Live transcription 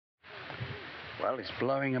Well, it's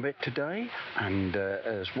blowing a bit today, and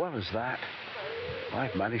as well as that,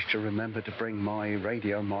 I've managed to remember to bring my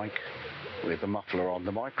radio mic with the muffler on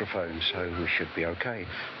the microphone, so we should be okay.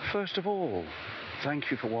 First of all, thank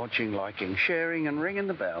you for watching, liking, sharing and ringing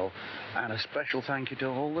the bell, and a special thank you to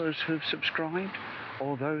all those who've subscribed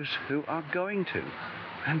or those who are going to.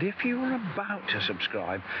 And if you are about to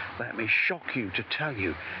subscribe, let me shock you to tell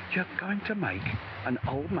you, you're going to make an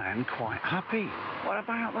old man quite happy. What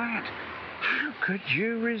about that? How could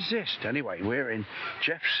you resist? Anyway, we're in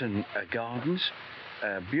Jephson Gardens,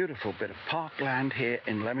 a beautiful bit of parkland here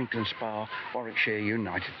in Leamington Spa, Warwickshire,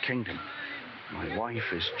 United Kingdom. My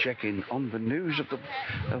wife is checking on the news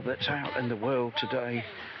of that's out in the world today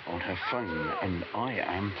on her phone, and I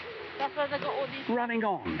am running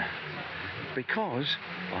on because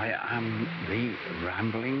I am the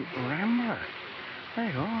rambling Rambler.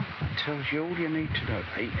 There you are. That tells you all you need to know.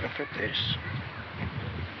 Hey, look at this.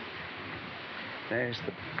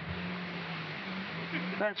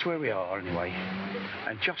 That's where we are anyway.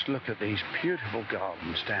 And just look at these beautiful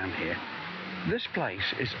gardens down here. This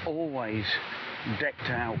place is always decked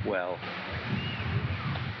out well.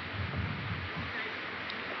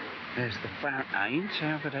 There's the fountains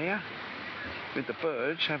over there with the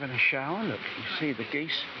birds having a shower. Look, you see the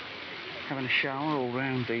geese having a shower all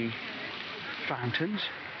round the fountains.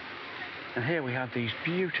 And here we have these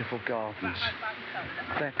beautiful gardens.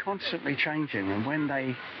 They're constantly changing, and when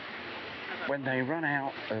they run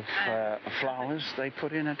out of flowers, they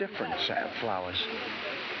put in a different set of flowers.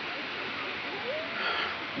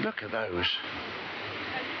 Look at those.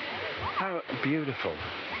 How beautiful.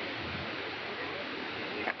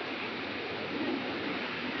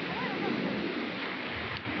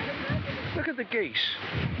 Look at the geese.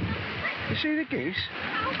 You see the geese?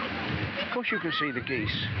 Of course you can see the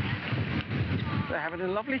geese. They're having a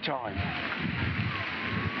lovely time.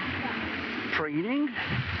 Preening.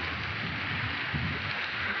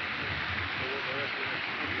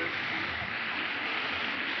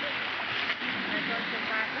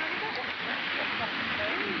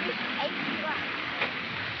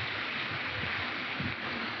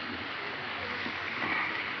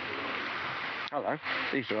 Hello,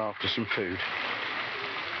 these are after some food.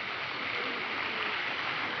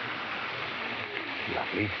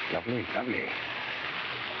 Lovely, lovely, lovely.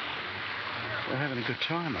 They're having a good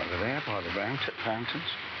time over there by the fountains.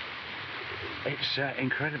 It's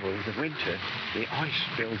incredible. In the winter, the ice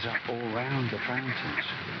builds up all round the fountains.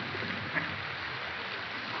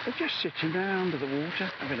 They're just sitting there under the water,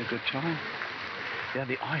 having a good time. Yeah,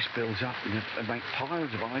 the ice builds up and they make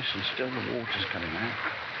piles of ice, and still the water's coming out.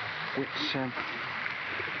 It's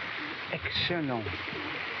excellent.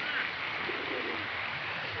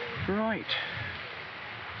 Right.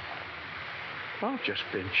 I've just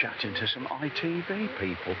been chatting to some ITV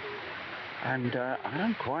people, and I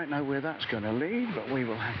don't quite know where that's going to lead, but we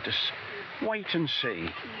will have to wait and see.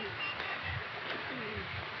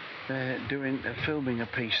 They're filming a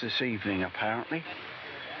piece this evening, apparently.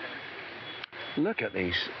 Look at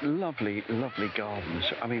these lovely, lovely gardens.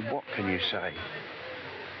 I mean, what can you say?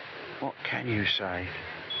 What can you say?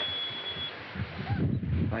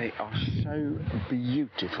 They are so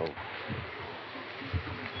beautiful.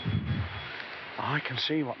 I can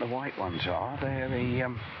see what the white ones are. They're the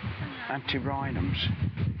antirrhinums.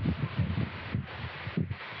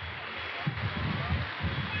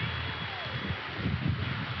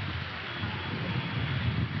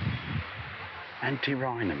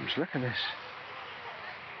 Antirrhinums. Look at this.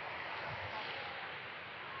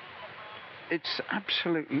 It's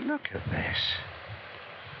absolutely, look at this.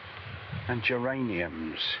 And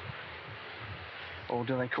geraniums. Or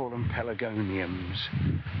do they call them pelargoniums?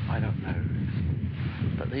 I don't know.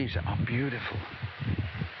 But these are beautiful.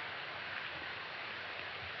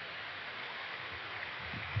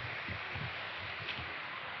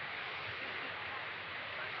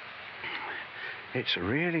 It's a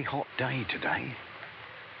really hot day today.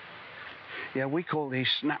 Yeah, we call these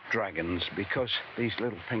snapdragons, because these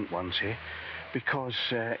little pink ones here, because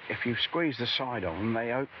if you squeeze the side on them,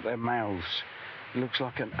 they open their mouths. It looks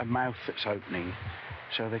like a mouth that's opening,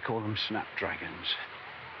 so they call them snapdragons.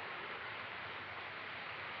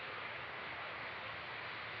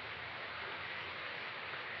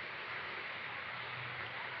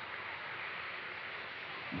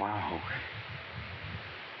 Wow.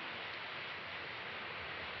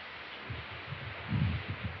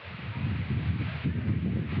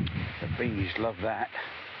 The bees love that.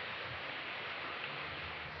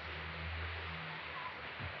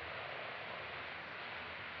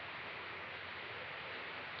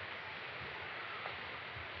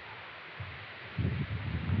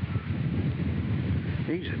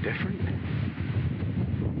 These are different.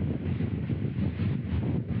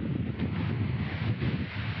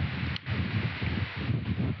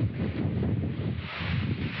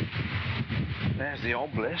 there's the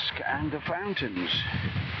obelisk and the fountains.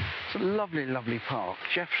 It's a lovely, lovely park.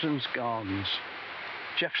 Jephson Gardens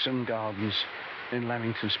in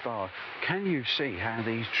Leamington Spa. Can you see how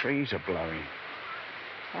these trees are blowing?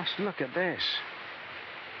 Let's look at this.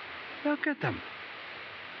 Look at them.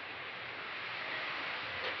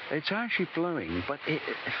 It's actually blowing, but it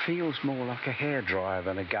feels more like a hairdryer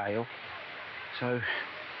than a gale. So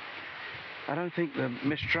I don't think the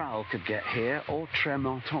Mistral could get here, or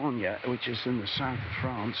Tremontagne, which is in the south of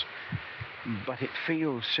France, but it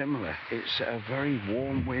feels similar. It's a very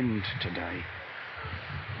warm wind today.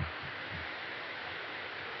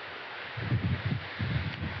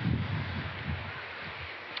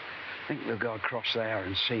 I think we'll go across there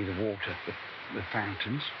and see the water, the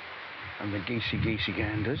fountains, and the geesey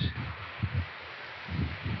ganders.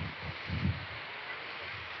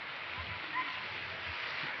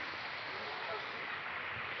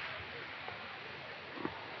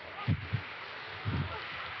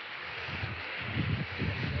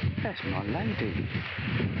 There's my lady.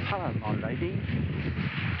 Hello, my lady.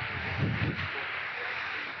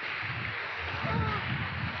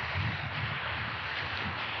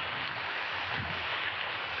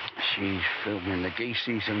 She's filming the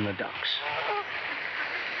geesies and the ducks.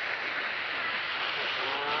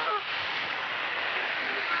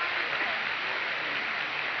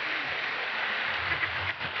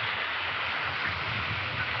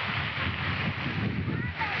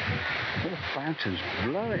 The fountain's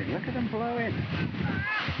blowing. Look at them blowing.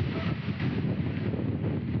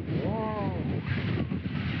 Whoa.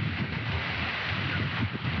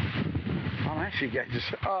 I'm actually getting to...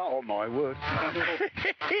 Oh, my word.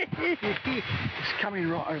 It's coming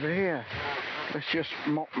right over here. Let's just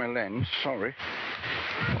mop my lens. Sorry.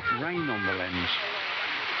 Got rain on the lens.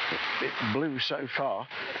 It blew so far.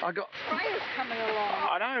 I got... Rain's coming along.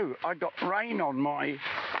 I know. I got rain on my...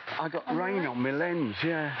 I got rain on my lens,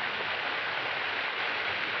 yeah.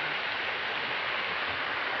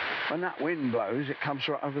 When that wind blows, it comes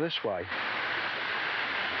right over this way.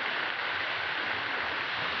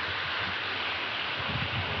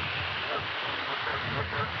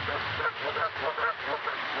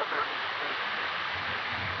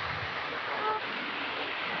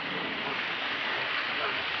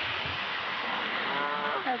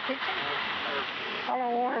 Okay.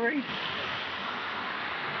 Hello, Irene.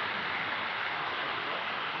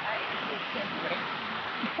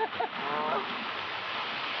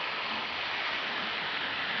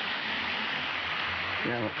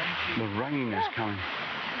 Yeah, the rain is coming.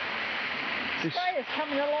 This spray is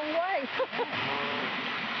coming a long way.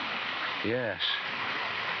 Yes.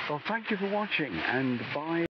 Well, thank you for watching, and bye.